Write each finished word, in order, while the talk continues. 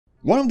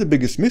One of the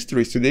biggest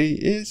mysteries today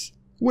is,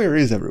 where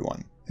is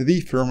everyone?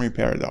 The Fermi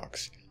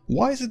paradox.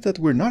 Why is it that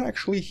we're not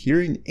actually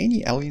hearing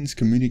any aliens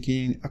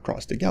communicating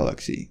across the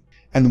galaxy?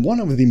 And one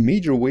of the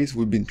major ways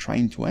we've been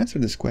trying to answer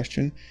this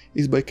question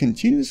is by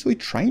continuously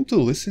trying to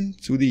listen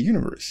to the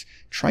universe,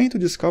 trying to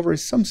discover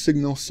some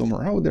signal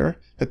somewhere out there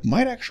that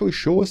might actually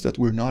show us that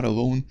we're not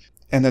alone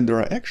and that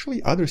there are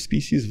actually other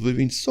species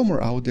living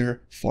somewhere out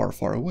there far,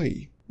 far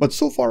away. But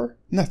so far,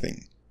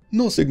 nothing.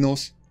 No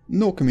signals,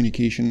 no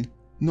communication,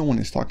 no one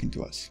is talking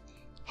to us.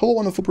 Hello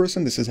wonderful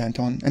person, this is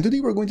Anton, and today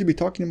we're going to be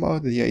talking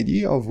about the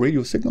idea of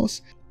radio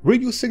signals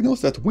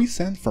that we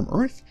send from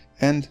Earth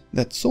and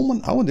that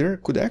someone out there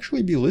could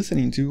actually be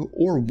listening to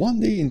or one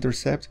day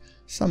intercept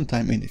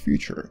sometime in the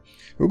future.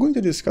 We're going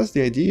to discuss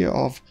the idea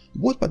of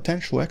what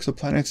potential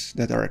exoplanets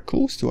that are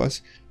close to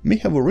us may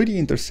have already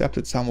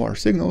intercepted some of our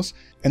signals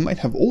and might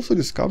have also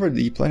discovered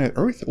the planet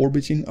Earth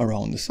orbiting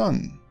around the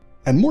Sun.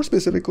 And more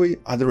specifically,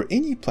 are there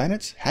any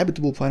planets,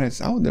 habitable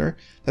planets out there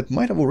that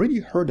might have already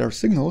heard our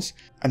signals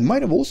and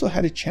might have also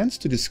had a chance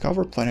to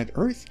discover planet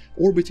Earth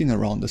orbiting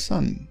around the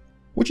Sun?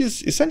 Which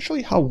is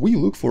essentially how we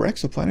look for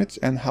exoplanets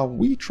and how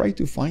we try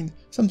to find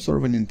some sort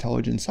of an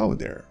intelligence out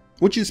there.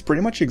 Which is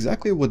pretty much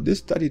exactly what this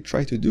study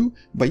tried to do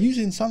by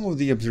using some of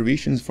the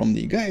observations from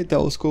the Gaia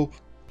telescope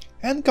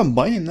and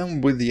combining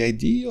them with the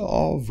idea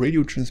of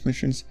radio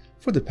transmissions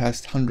for the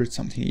past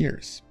 100-something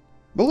years.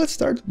 But let's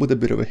start with a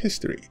bit of a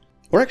history.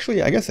 Or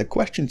actually, I guess a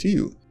question to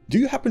you. Do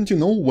you happen to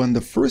know when the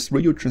first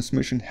radio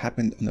transmission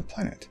happened on the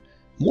planet?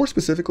 More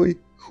specifically,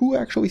 who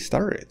actually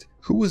started it?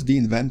 Who was the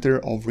inventor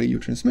of radio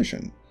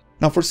transmission?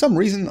 Now, for some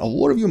reason, a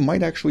lot of you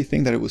might actually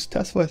think that it was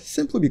Tesla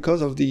simply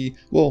because of the,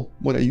 well,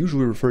 what I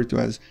usually refer to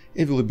as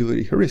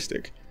availability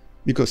heuristic.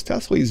 Because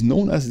Tesla is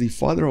known as the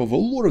father of a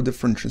lot of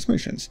different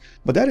transmissions,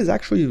 but that is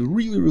actually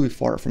really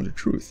far from the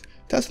truth.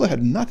 Tesla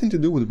had nothing to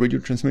do with radio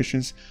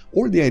transmissions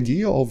or the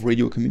idea of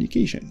radio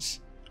communications.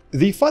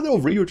 The father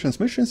of radio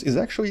transmissions is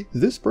actually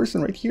this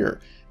person right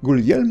here,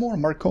 Guglielmo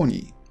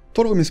Marconi.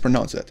 Totally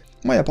mispronounced it.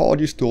 My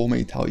apologies to all my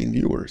Italian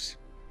viewers.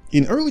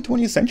 In early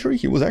 20th century,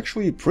 he was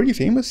actually pretty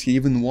famous, he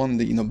even won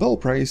the Nobel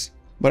Prize,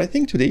 but I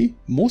think today,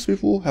 most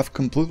people have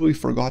completely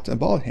forgot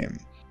about him.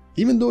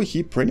 Even though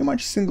he pretty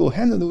much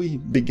single-handedly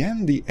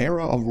began the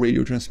era of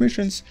radio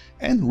transmissions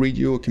and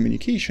radio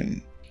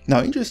communication.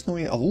 Now,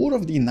 interestingly, a lot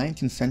of the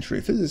 19th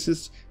century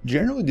physicists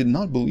generally did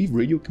not believe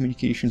radio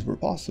communications were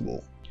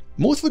possible.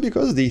 Mostly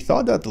because they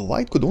thought that the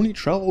light could only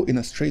travel in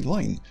a straight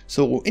line,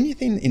 so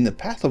anything in the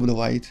path of the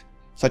light,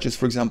 such as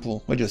for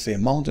example, let's just say a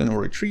mountain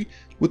or a tree,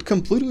 would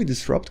completely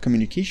disrupt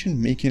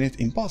communication, making it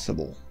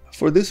impossible.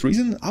 For this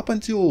reason, up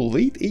until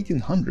late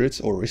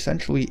 1800s or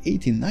essentially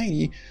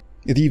 1890,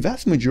 the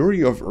vast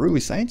majority of early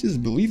scientists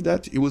believed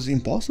that it was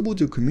impossible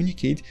to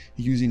communicate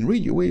using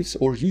radio waves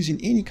or using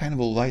any kind of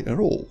a light at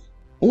all.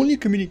 Only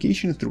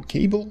communication through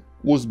cable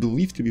was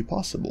believed to be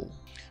possible.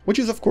 Which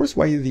is of course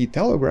why the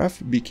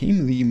telegraph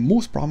became the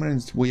most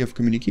prominent way of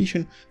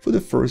communication for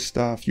the first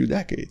few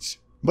decades.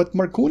 But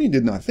Marconi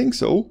did not think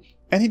so,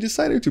 and he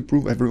decided to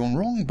prove everyone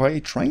wrong by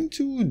trying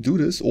to do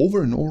this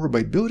over and over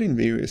by building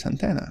various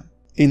antennae.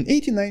 In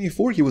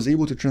 1894 he was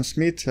able to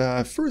transmit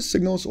first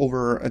signals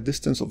over a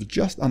distance of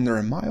just under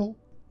a mile,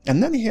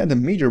 and then he had a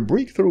major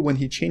breakthrough when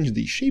he changed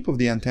the shape of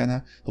the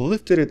antenna,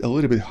 lifted it a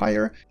little bit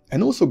higher,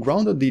 and also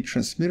grounded the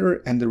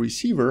transmitter and the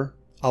receiver,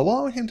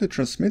 allowing him to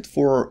transmit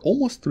for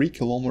almost 3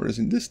 kilometers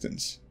in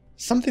distance,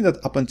 something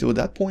that up until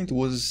that point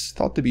was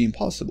thought to be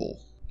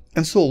impossible.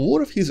 And so a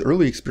lot of his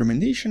early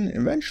experimentation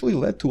eventually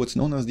led to what's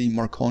known as the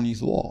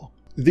Marconi's law,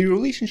 the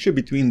relationship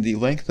between the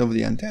length of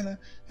the antenna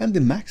and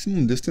the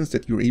maximum distance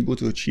that you're able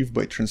to achieve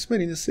by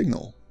transmitting a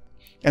signal.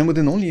 And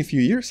within only a few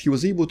years he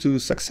was able to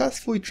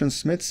successfully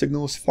transmit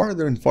signals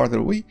farther and farther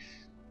away,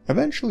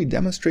 eventually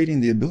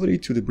demonstrating the ability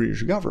to the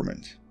British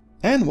government.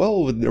 And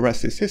well, the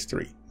rest is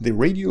history. The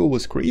radio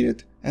was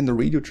created and the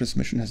radio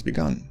transmission has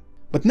begun.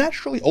 But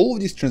naturally, all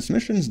of these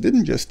transmissions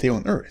didn't just stay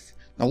on Earth.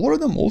 A lot of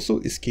them also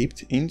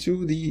escaped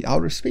into the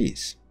outer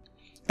space.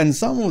 And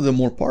some of the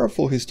more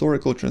powerful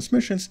historical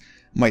transmissions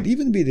might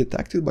even be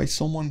detected by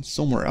someone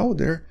somewhere out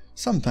there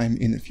sometime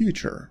in the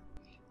future.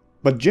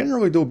 But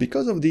generally though,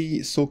 because of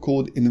the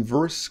so-called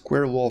inverse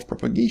square law of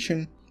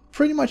propagation,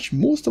 pretty much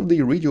most of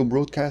the radio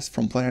broadcasts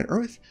from planet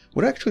Earth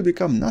would actually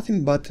become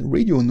nothing but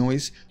radio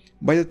noise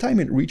by the time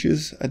it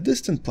reaches a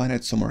distant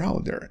planet somewhere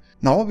out there.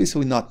 Now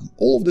obviously not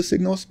all of the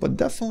signals, but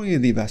definitely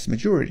the vast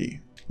majority.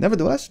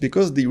 Nevertheless,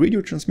 because the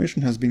radio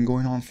transmission has been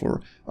going on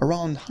for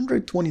around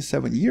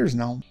 127 years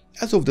now,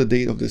 as of the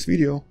date of this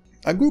video,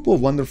 a group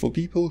of wonderful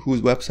people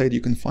whose website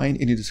you can find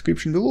in the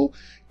description below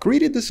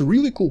created this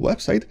really cool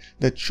website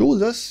that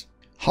shows us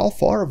how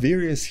far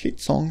various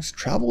hit songs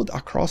traveled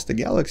across the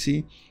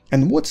galaxy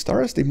and what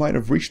stars they might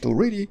have reached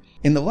already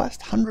in the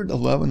last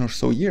 111 or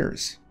so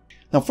years.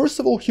 Now first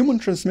of all, human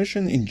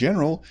transmission in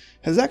general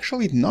has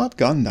actually not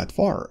gone that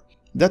far.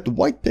 That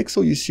white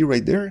pixel you see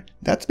right there,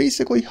 that's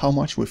basically how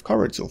much we've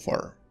covered so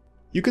far.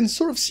 You can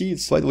sort of see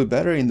it slightly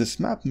better in this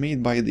map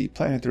made by the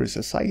Planetary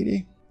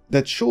Society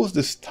that shows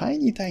this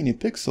tiny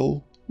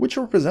pixel which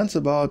represents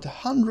about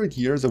 100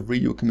 years of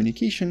radio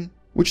communication,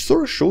 which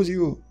sort of shows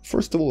you,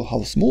 first of all,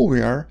 how small we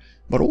are,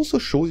 but also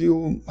shows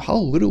you how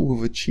little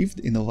we've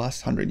achieved in the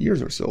last 100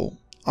 years or so.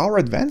 Our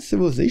advanced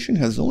civilization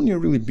has only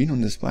really been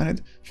on this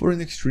planet for an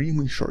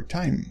extremely short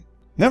time.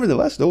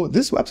 Nevertheless though,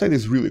 this website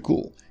is really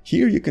cool.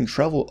 Here you can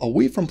travel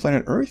away from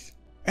planet Earth,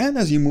 and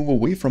as you move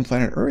away from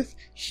planet Earth,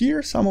 here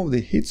are some of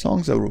the hit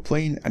songs that were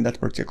playing at that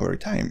particular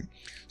time.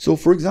 So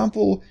for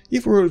example,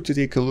 if we were to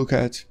take a look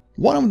at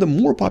one of the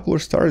more popular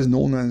stars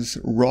known as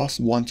Ross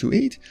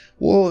 128,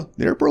 well,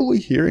 they're probably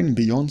hearing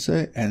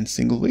Beyonce and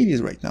Single Ladies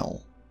right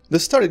now. The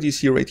star that you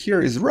see right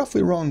here is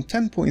roughly around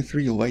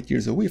 10.3 light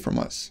years away from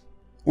us.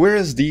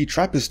 Whereas the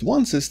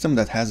TRAPPIST-1 system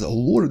that has a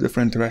lot of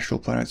different terrestrial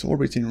planets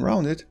orbiting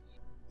around it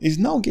is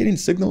now getting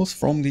signals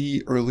from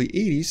the early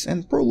 80s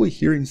and probably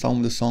hearing some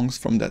of the songs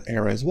from that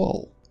era as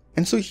well.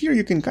 And so here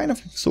you can kind of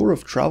sort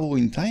of travel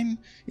in time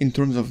in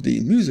terms of the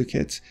music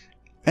hits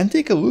and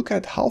take a look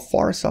at how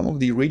far some of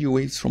the radio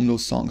waves from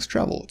those songs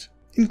traveled,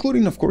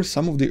 including of course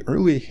some of the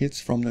early hits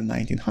from the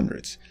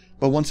 1900s.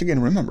 But once again,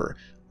 remember,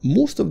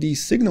 most of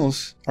these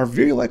signals are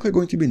very likely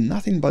going to be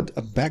nothing but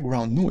a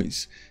background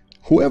noise.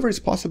 Whoever is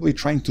possibly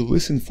trying to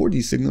listen for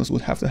these signals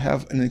would have to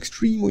have an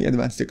extremely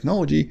advanced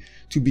technology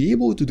to be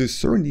able to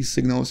discern these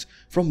signals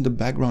from the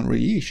background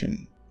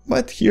radiation.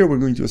 But here we're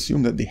going to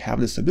assume that they have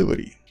this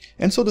ability.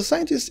 And so the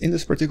scientists in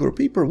this particular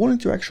paper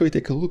wanted to actually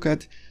take a look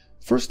at,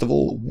 first of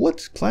all,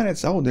 what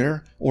planets out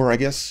there, or I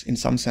guess in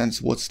some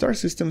sense what star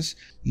systems,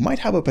 might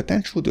have a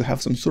potential to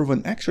have some sort of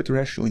an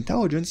extraterrestrial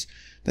intelligence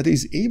that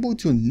is able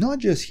to not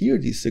just hear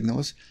these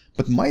signals,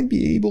 but might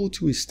be able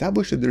to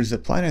establish that there's a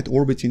planet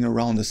orbiting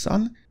around the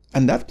Sun,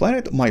 and that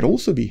planet might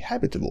also be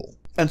habitable.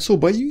 And so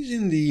by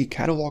using the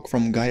catalog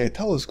from Gaia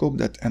telescope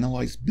that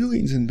analyzed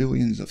billions and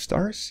billions of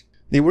stars,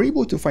 they were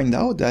able to find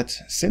out that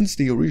since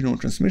the original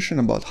transmission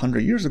about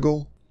 100 years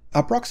ago,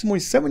 approximately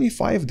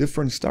 75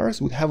 different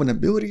stars would have an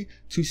ability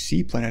to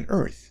see planet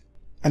Earth.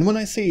 And when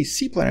I say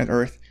see planet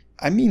Earth,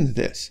 I mean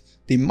this.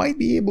 They might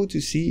be able to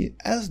see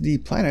as the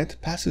planet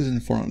passes in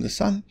front of the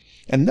Sun,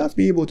 and thus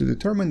be able to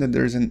determine that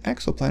there is an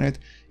exoplanet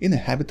in the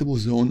habitable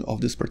zone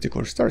of this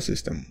particular star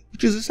system,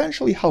 which is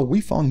essentially how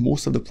we found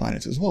most of the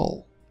planets as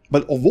well.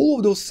 But of all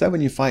of those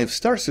 75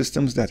 star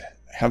systems that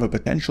have a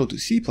potential to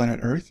see planet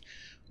Earth,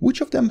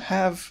 which of them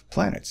have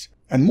planets?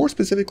 And more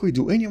specifically,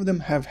 do any of them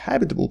have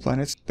habitable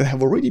planets that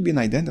have already been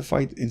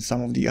identified in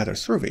some of the other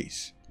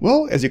surveys?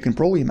 Well, as you can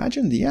probably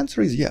imagine, the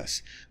answer is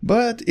yes,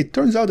 but it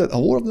turns out that a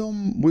lot of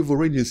them we've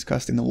already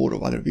discussed in a lot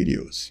of other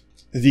videos.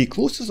 The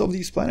closest of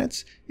these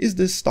planets is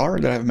this star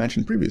that I've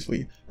mentioned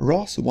previously,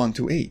 Ross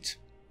 128.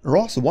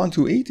 Ross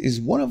 128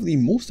 is one of the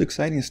most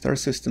exciting star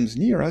systems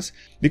near us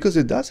because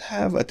it does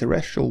have a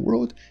terrestrial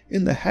world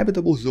in the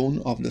habitable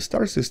zone of the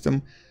star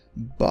system,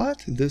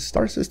 but the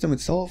star system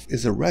itself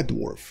is a red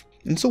dwarf,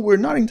 and so we're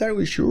not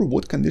entirely sure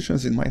what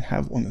conditions it might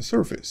have on the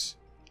surface.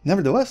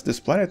 Nevertheless, this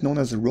planet known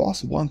as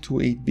Ross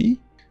 128b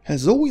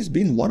has always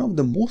been one of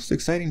the most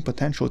exciting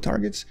potential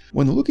targets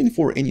when looking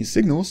for any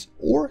signals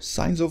or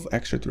signs of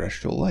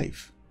extraterrestrial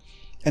life.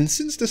 And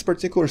since this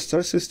particular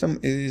star system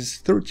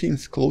is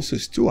 13th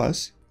closest to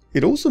us,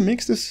 it also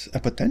makes this a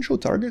potential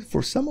target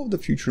for some of the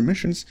future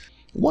missions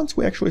once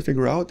we actually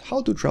figure out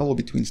how to travel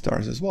between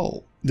stars as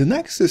well. The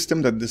next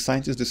system that the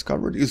scientists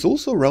discovered is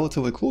also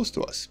relatively close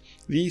to us,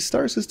 the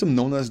star system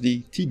known as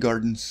the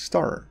Teegarden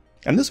star.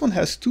 And this one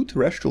has two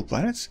terrestrial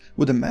planets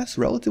with a mass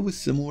relatively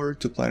similar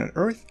to planet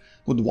Earth,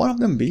 with one of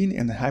them being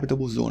in the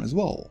habitable zone as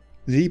well.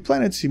 The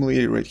planet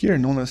simulated right here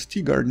known as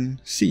Teegarden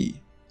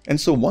C. And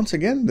so once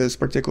again, this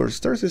particular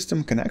star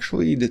system can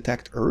actually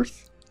detect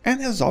Earth,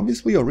 and has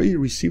obviously already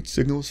received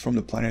signals from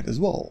the planet as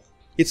well.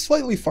 It's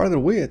slightly farther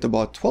away at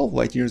about 12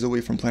 light years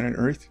away from planet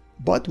Earth,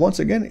 but once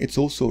again it's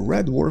also a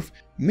red dwarf,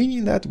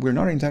 meaning that we're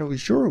not entirely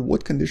sure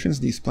what conditions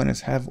these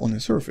planets have on the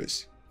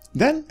surface.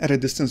 Then, at a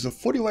distance of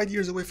 40 light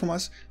years away from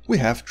us, we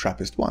have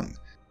TRAPPIST-1,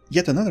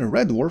 yet another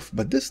red dwarf,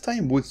 but this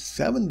time with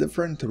 7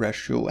 different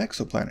terrestrial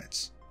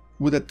exoplanets,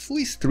 with at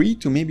least 3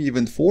 to maybe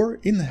even 4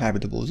 in the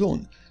habitable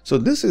zone. So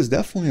this is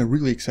definitely a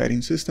really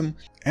exciting system,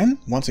 and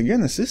once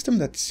again a system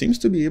that seems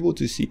to be able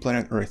to see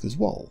planet Earth as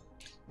well.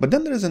 But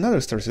then there is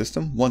another star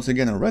system, once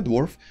again a red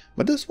dwarf,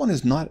 but this one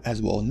is not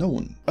as well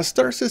known. A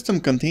star system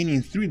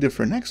containing 3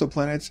 different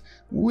exoplanets,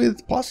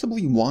 with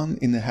possibly 1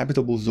 in the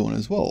habitable zone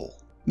as well.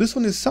 This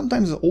one is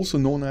sometimes also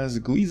known as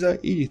Gliese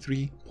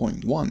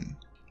 83.1.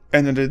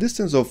 And at a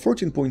distance of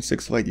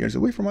 14.6 light years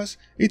away from us,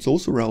 it's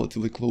also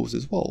relatively close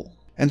as well.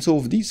 And so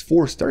of these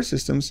 4 star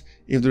systems,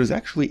 if there's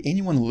actually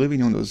anyone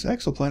living on those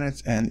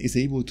exoplanets and is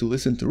able to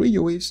listen to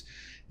radio waves,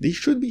 they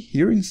should be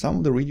hearing some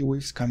of the radio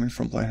waves coming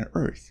from planet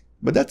Earth.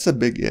 But that's a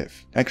big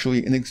if,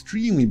 actually an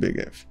extremely big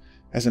if.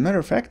 As a matter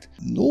of fact,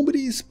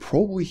 nobody is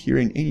probably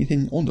hearing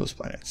anything on those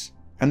planets.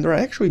 And there are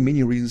actually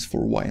many reasons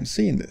for why I'm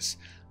saying this.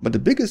 But the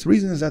biggest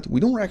reason is that we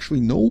don't actually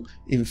know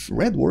if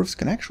red dwarfs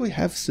can actually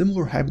have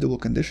similar habitable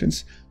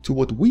conditions to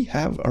what we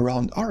have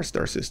around our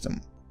star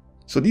system.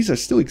 So these are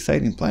still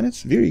exciting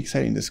planets, very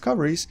exciting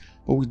discoveries,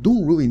 but we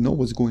don't really know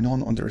what's going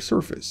on their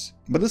surface.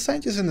 But the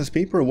scientists in this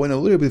paper went a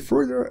little bit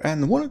further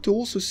and wanted to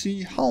also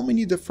see how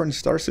many different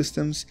star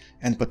systems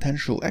and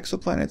potential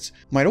exoplanets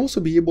might also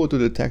be able to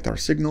detect our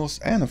signals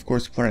and of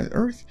course planet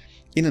Earth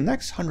in the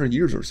next 100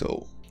 years or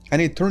so.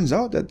 And it turns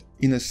out that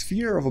in a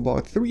sphere of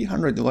about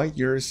 300 light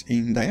years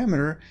in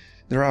diameter,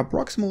 there are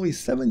approximately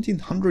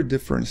 1700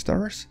 different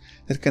stars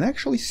that can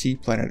actually see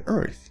planet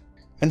Earth.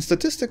 And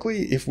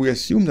statistically, if we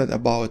assume that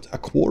about a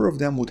quarter of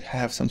them would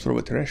have some sort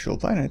of a terrestrial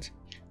planet,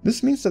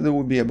 this means that there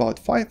would be about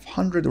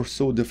 500 or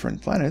so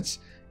different planets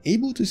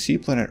able to see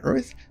planet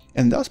Earth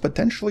and thus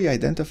potentially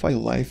identify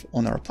life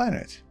on our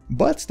planet.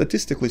 But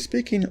statistically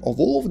speaking, of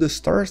all of the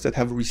stars that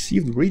have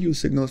received radio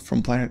signals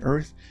from planet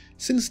Earth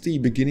since the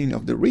beginning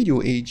of the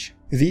radio age,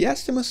 the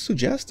estimates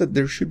suggest that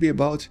there should be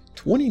about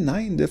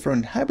 29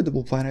 different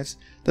habitable planets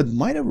that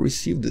might have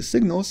received the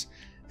signals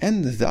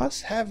and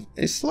thus have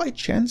a slight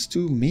chance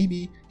to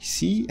maybe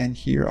see and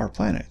hear our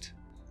planet.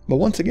 But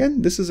once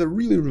again, this is a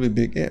really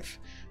big if.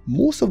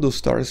 Most of those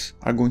stars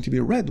are going to be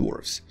red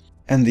dwarfs,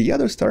 and the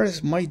other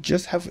stars might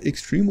just have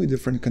extremely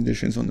different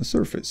conditions on the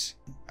surface.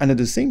 And at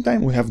the same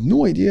time, we have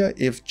no idea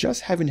if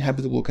just having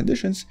habitable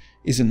conditions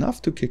is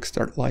enough to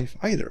kickstart life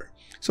either.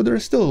 So there are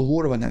still a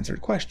lot of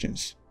unanswered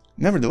questions.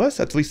 Nevertheless,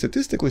 at least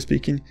statistically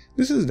speaking,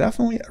 this is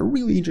definitely a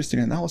really interesting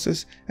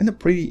analysis and a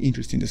pretty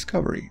interesting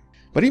discovery.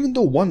 But even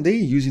though one day,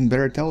 using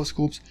better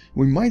telescopes,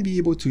 we might be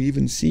able to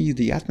even see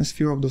the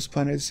atmosphere of those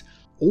planets,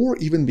 or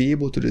even be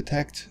able to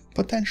detect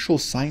potential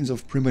signs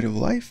of primitive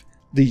life,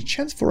 the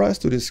chance for us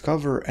to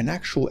discover an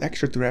actual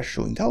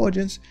extraterrestrial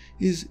intelligence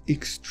is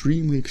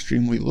extremely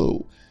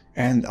low.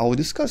 And I'll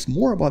discuss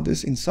more about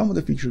this in some of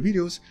the future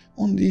videos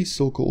on the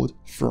so-called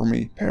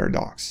Fermi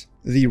paradox.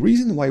 The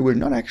reason why we're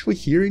not actually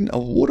hearing a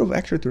lot of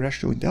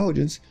extraterrestrial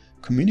intelligence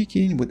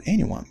communicating with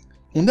anyone.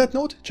 On that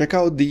note, check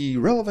out the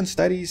relevant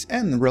studies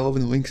and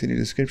relevant links in the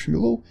description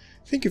below.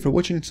 Thank you for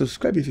watching,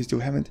 subscribe if you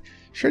still haven't,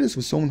 share this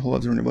with someone who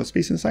loves learning about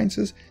space and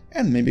sciences,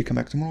 and maybe come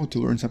back tomorrow to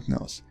learn something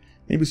else.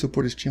 Maybe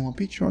support this channel on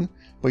Patreon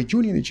by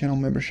joining the channel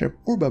membership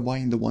or by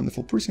buying the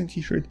Wonderful Person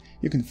t-shirt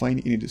you can find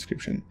in the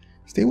description.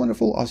 Stay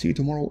wonderful, I'll see you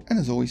tomorrow, and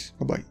as always,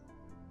 bye bye.